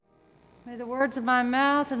May the words of my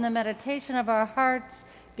mouth and the meditation of our hearts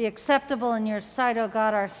be acceptable in your sight, O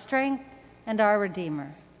God, our strength and our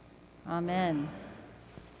Redeemer. Amen.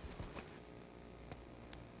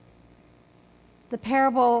 The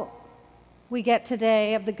parable we get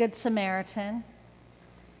today of the Good Samaritan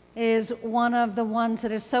is one of the ones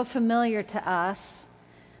that is so familiar to us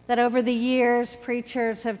that over the years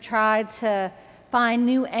preachers have tried to find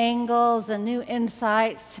new angles and new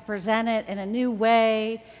insights to present it in a new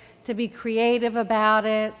way, to be creative about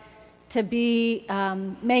it, to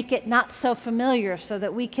make it not so familiar so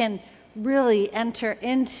that we can really enter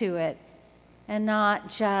into it and not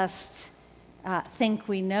just think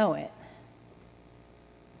we know it.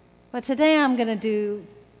 But today I'm going to do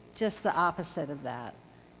just the opposite of that,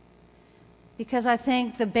 because I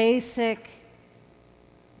think the basic,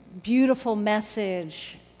 beautiful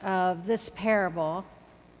message of this parable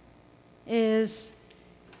is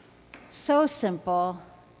so simple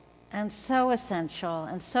and so essential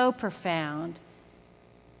and so profound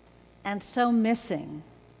and so missing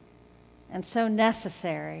and so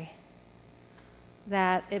necessary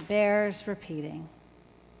that it bears repeating.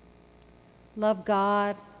 Love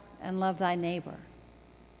God and love thy neighbor.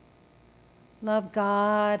 Love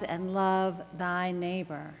God and love thy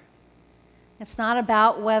neighbor. It's not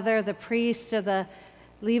about whether the priest or the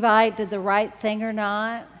Levite did the right thing or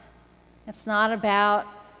not. It's not about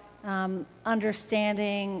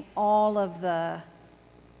understanding all of the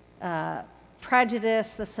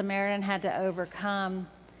prejudice the Samaritan had to overcome.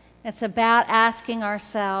 It's about asking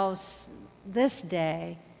ourselves this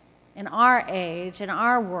day, in our age, in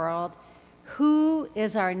our world, who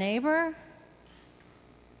is our neighbor,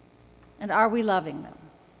 and are we loving them?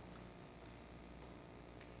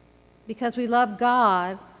 Because we love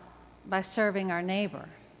God by serving our neighbor.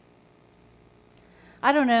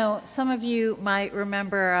 I don't know, some of you might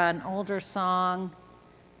remember an older song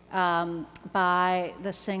by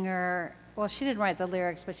the singer, well, she didn't write the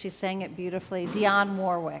lyrics, but she sang it beautifully, Dionne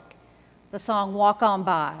Warwick, the song Walk On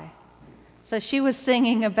By. So she was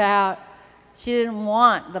singing about, she didn't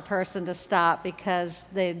want the person to stop because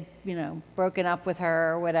they'd, broken up with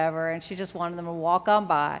her or whatever, and she just wanted them to walk on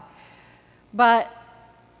by. But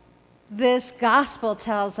this gospel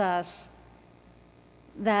tells us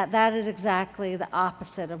that is exactly the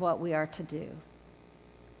opposite of what we are to do.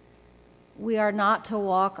 We are not to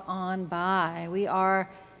walk on by. We are,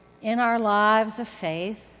 in our lives of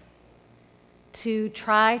faith, to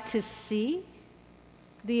try to see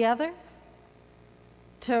the other,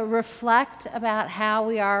 to reflect about how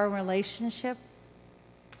we are in relationship,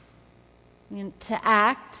 to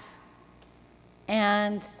act,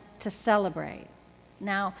 and to celebrate.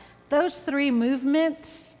 Now, those three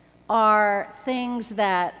movements are things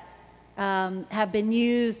that have been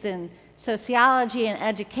used in sociology and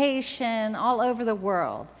education all over the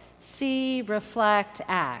world. See, reflect,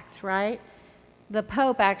 act, right? The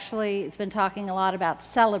Pope actually has been talking a lot about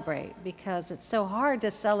celebrate, because it's so hard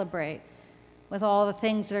to celebrate with all the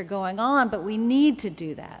things that are going on, but we need to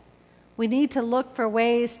do that. We need to look for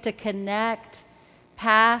ways to connect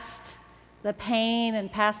past the pain and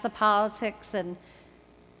past the politics and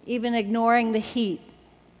even ignoring the heat.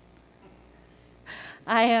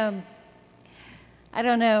 I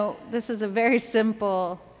don't know, this is a very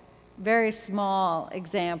simple, very small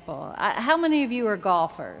example. How many of you are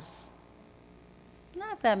golfers?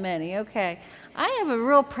 Not that many, okay. I have a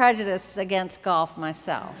real prejudice against golf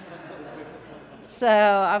myself. So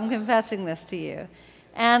I'm confessing this to you.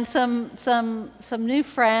 And some new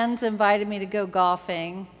friends invited me to go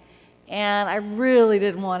golfing, and I really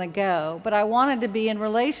didn't want to go, but I wanted to be in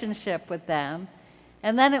relationship with them.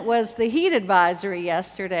 And then it was the heat advisory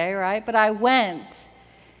yesterday, right? But I went,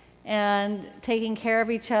 and taking care of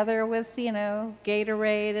each other with,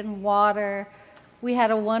 Gatorade and water. We had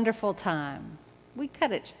a wonderful time. We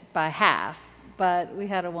cut it by half, but we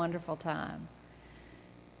had a wonderful time.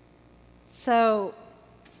 So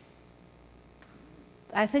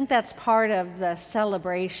I think that's part of the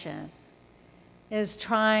celebration, is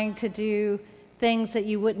trying to do things that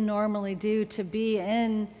you wouldn't normally do, to be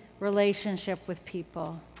in relationship with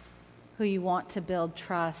people who you want to build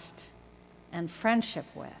trust and friendship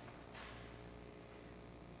with.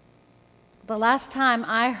 The last time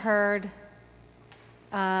I heard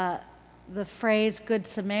the phrase Good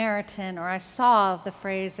Samaritan, or I saw the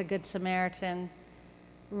phrase the Good Samaritan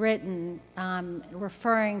written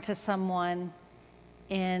referring to someone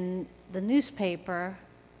in the newspaper,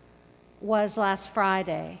 was last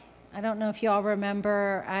Friday. I don't know if you all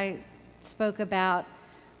remember, I spoke about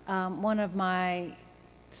one of my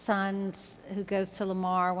sons who goes to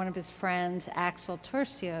Lamar, one of his friends, Axel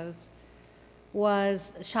Turcios,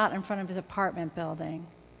 was shot in front of his apartment building.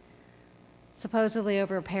 supposedly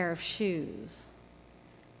over a pair of shoes.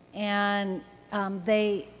 And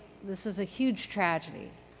this was a huge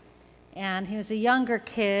tragedy. And he was a younger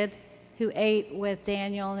kid who ate with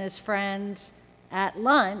Daniel and his friends at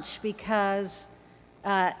lunch because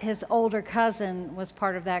his older cousin was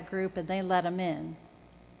part of that group and they let him in.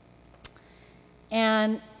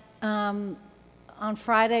 And on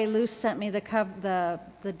Friday, Luce sent me the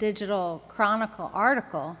Digital Chronicle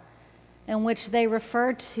article in which they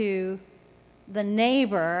referred to the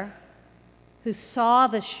neighbor who saw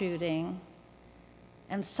the shooting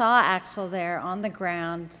and saw Axel there on the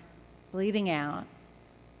ground bleeding out,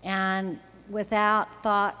 and without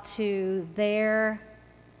thought to their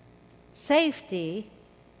safety,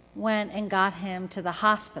 went and got him to the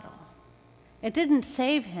hospital. It didn't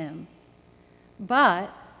save him, but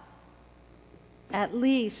at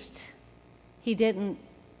least he didn't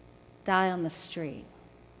die on the street.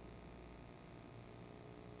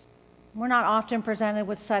 We're not often presented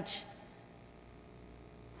with such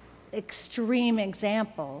extreme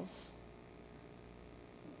examples,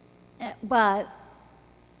 but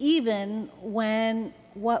even when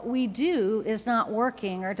what we do is not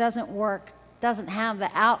working or doesn't work, doesn't have the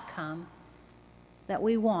outcome that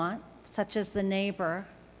we want, such as the neighbor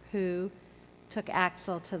who took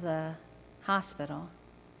Axel to the hospital,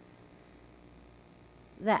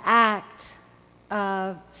 the act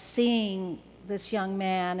of seeing this young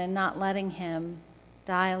man and not letting him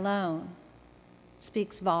die alone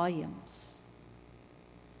speaks volumes.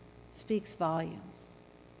 Speaks volumes.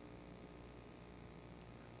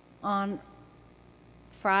 On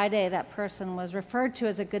Friday, that person was referred to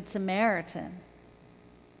as a Good Samaritan.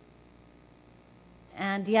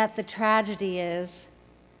 And yet the tragedy is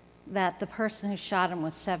that the person who shot him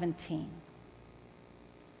was 17.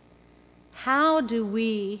 How do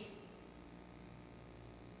we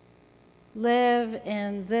live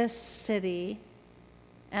in this city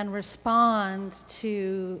and respond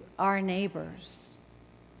to our neighbors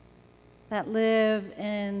that live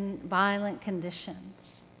in violent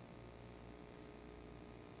conditions?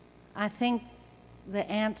 I think the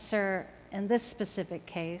answer in this specific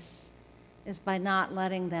case is by not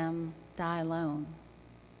letting them die alone,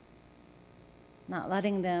 not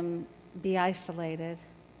letting them be isolated,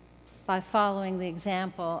 by following the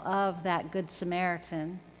example of that Good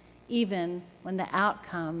Samaritan, even when the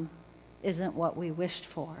outcome isn't what we wished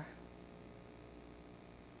for.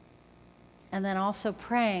 And then also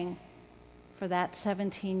praying for that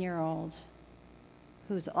 17-year-old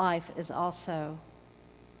whose life is also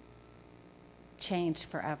changed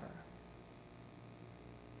forever.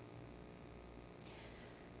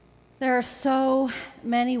 There are so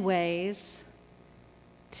many ways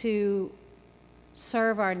to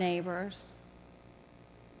serve our neighbors.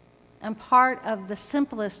 And part of the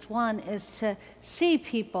simplest one is to see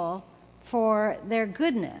people for their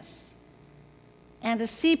goodness, and to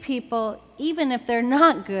see people, even if they're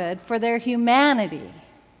not good, for their humanity.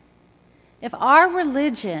 If your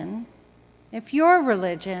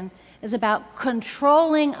religion is about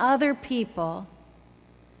controlling other people,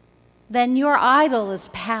 then your idol is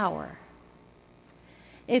power.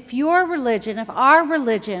 If our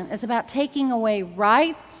religion is about taking away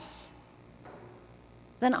rights,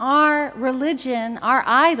 then our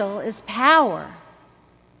idol is power.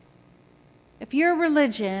 If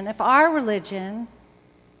our religion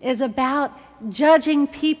is about judging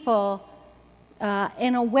people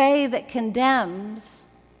in a way that condemns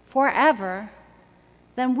forever,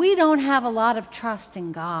 then we don't have a lot of trust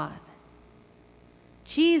in God.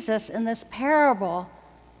 Jesus in this parable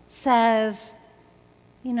says,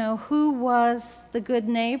 who was the good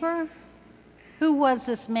neighbor? Who was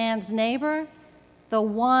this man's neighbor? The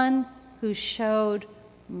one who showed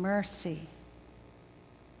mercy.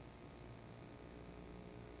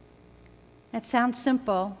 It sounds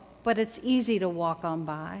simple, but it's easy to walk on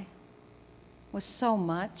by with so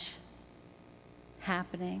much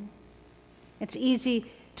happening. It's easy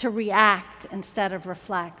to react instead of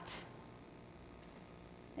reflect.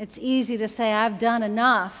 It's easy to say, I've done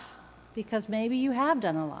enough, because maybe you have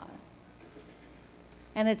done a lot.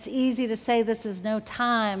 And it's easy to say this is no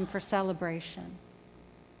time for celebration.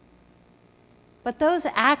 But those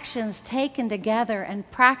actions taken together and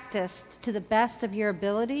practiced to the best of your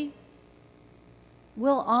ability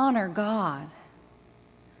will honor God,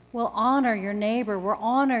 will honor your neighbor, will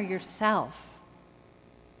honor yourself,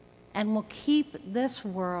 and will keep this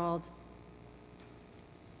world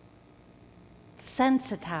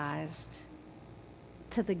sensitized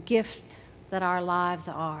to the gift that our lives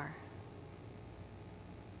are.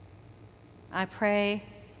 I pray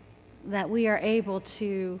that we are able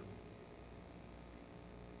to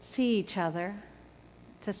see each other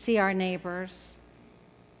to see our neighbors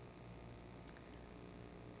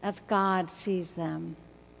as God sees them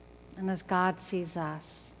and as God sees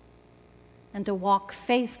us, and to walk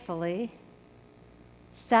faithfully,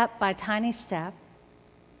 step by tiny step,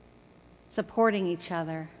 supporting each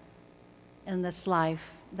other in this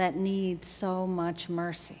life that needs so much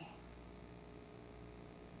mercy.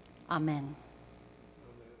 Amen.